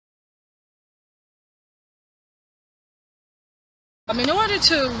In order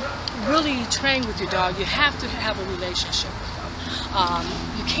to really train with your dog, you have to have a relationship with them.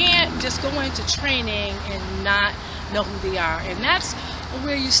 You can't just go into training and not know who they are. And that's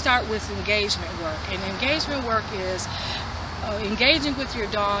where you start with engagement work. And engagement work is engaging with your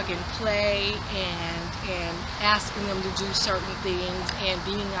dog in play and asking them to do certain things and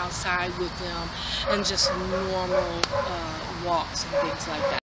being outside with them and just normal walks and things like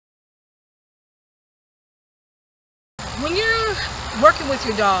that. When you're working with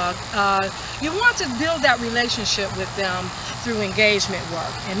your dog, you want to build that relationship with them through engagement work.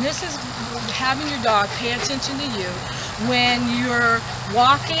 And this is having your dog pay attention to you when you're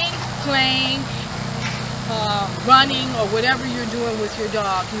walking, playing, running, or whatever you're doing with your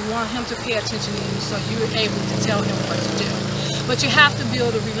dog. You want him to pay attention to you so you're able to tell him what to do. But you have to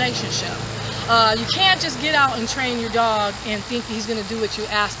build a relationship. You can't just get out and train your dog and think he's going to do what you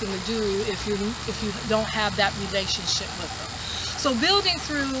ask him to do if you don't have that relationship with him. So building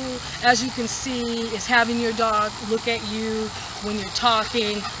through, as you can see, is having your dog look at you when you're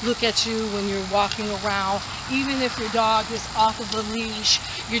talking, look at you when you're walking around. Even if your dog is off of a leash,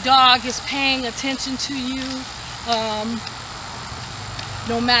 your dog is paying attention to you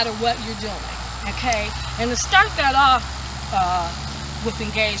no matter what you're doing, okay? And to start that off with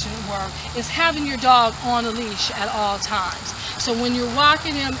engagement work is having your dog on a leash at all times. So when you're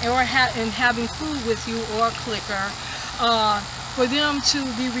walking him or having food with you or a clicker, for them to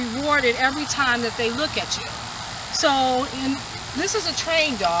be rewarded every time that they look at you. So this is a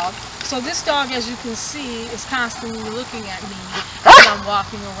trained dog. So this dog, as you can see, is constantly looking at me as I'm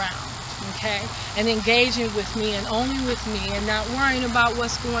walking around, okay? And engaging with me and only with me and not worrying about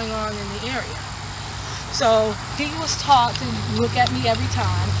what's going on in the area. So he was taught to look at me every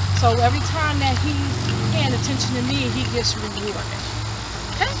time. So every time that he's paying attention to me, he gets rewarded.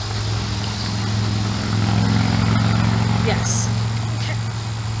 Okay? Yes. Okay.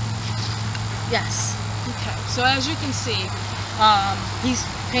 Yes. Okay. So as you can see, he's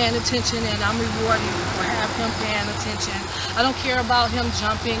paying attention and I'm rewarding for him paying attention. I don't care about him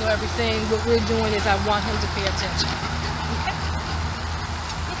jumping or everything. What we're doing is I want him to pay attention. Okay?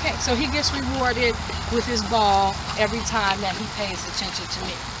 Okay, so he gets rewarded with his ball every time that he pays attention to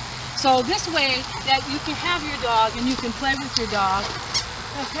me. So this way that you can have your dog and you can play with your dog,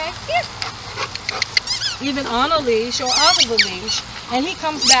 okay? Here. Even on a leash or off of a leash, and he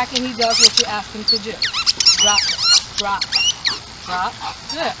comes back and he does what you ask him to do. Drop, drop, drop,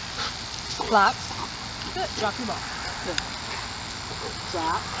 good. Flop, good. Drop your ball, good.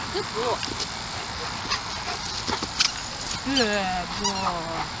 Drop, good boy. Good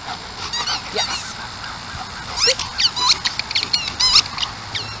boy. Yes. Sit.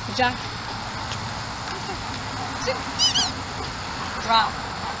 Good job. Sit. Drop.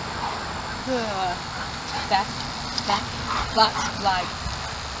 Good. Back. Back. Lots. Glide.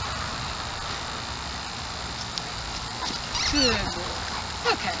 Good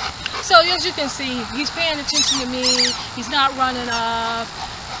boy. Okay. So as you can see, he's paying attention to me. He's not running off.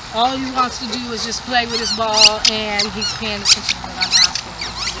 All he wants to do is just play with his ball, and he's paying attention to what I'm asking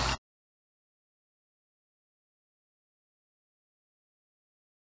him to do.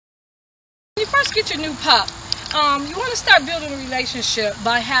 When you first get your new pup, you want to start building a relationship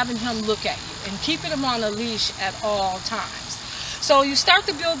by having him look at you and keeping him on a leash at all times. So you start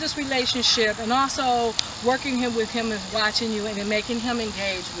to build this relationship and also working with him is watching you and then making him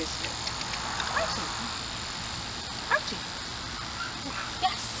engage with you. Archie.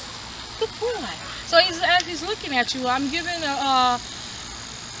 Yes. Good boy. So as he's looking at you, I'm giving a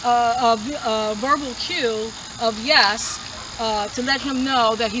verbal cue of yes to let him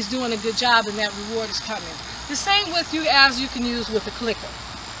know that he's doing a good job and that reward is coming. The same with you as you can use with a clicker.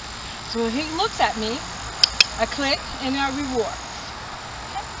 So he looks at me, I click, and I reward.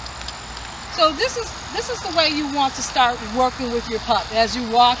 Okay. So this is the way you want to start working with your pup. As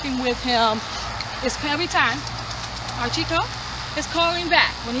you're walking with him, it's every time Archie is calling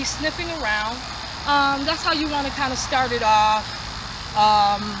back when he's sniffing around. That's how you want to kind of start it off.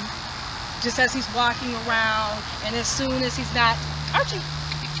 Just as he's walking around, and as soon as he's not Archie,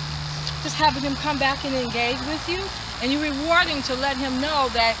 just having him come back and engage with you, and you're rewarding to let him know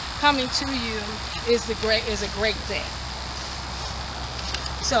that coming to you is a great thing.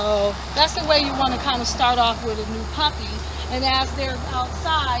 So that's the way you want to kind of start off with a new puppy. And as they're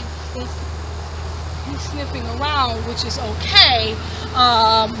outside, he's sniffing around, which is okay,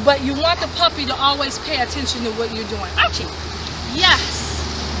 but you want the puppy to always pay attention to what you're doing. Archie, yes,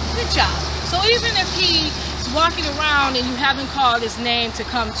 good job. So even if he's walking around and you haven't called his name to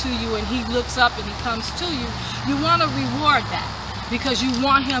come to you and he looks up and he comes to you, you want to reward that because you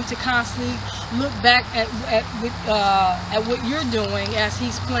want him to constantly look back at what you're doing as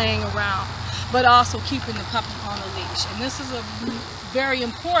he's playing around, but also keeping the puppy on a leash. And this is very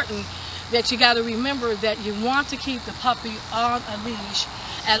important, that you got to remember that you want to keep the puppy on a leash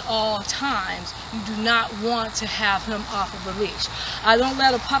at all times. You do not want to have him off of a leash. I don't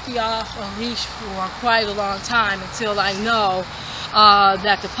let a puppy off a leash for quite a long time until I know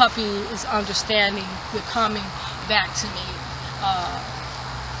that the puppy is understanding the coming back to me.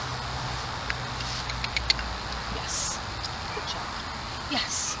 Yes, good job.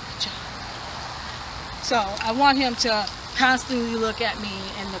 Yes, good job. So I want him to constantly look at me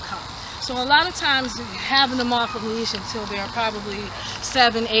and look up. So a lot of times having them off a leash until they're probably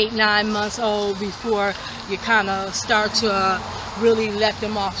 7, 8, 9 months old before you kind of start to really let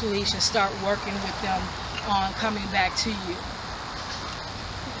them off the leash and start working with them on coming back to you.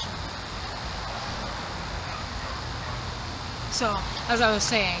 So as I was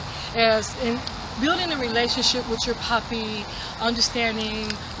saying, as in building a relationship with your puppy, understanding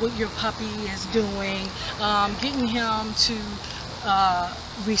what your puppy is doing, getting him to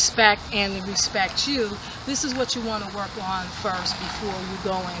respect and respect you, this is what you want to work on first before you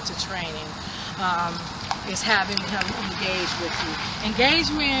go into training, is having him engage with you.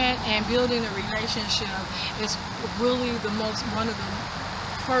 Engagement and building a relationship is really one of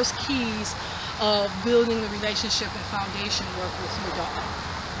the first keys of building the relationship and foundation work with your dog.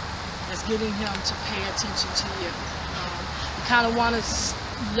 Is getting him to pay attention to you. You kind of want to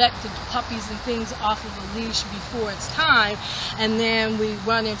let the puppies and things off of the leash before it's time, and then we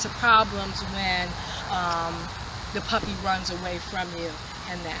run into problems when the puppy runs away from you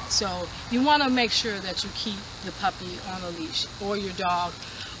and that. So you want to make sure that you keep the puppy on a leash, or your dog,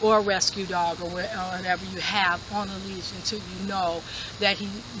 or a rescue dog, or whatever you have on a leash, until you know that he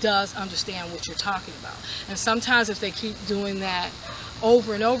does understand what you're talking about. And sometimes if they keep doing that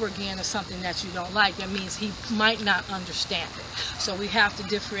over and over again is something that you don't like, that means he might not understand it. So we have to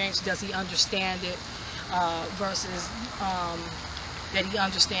differentiate, does he understand it versus that he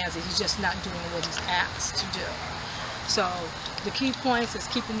understands it, he's just not doing what he's asked to do. So the key points is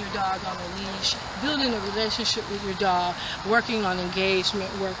keeping your dog on a leash, building a relationship with your dog, working on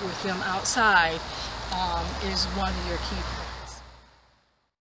engagement, work with them outside is one of your key points.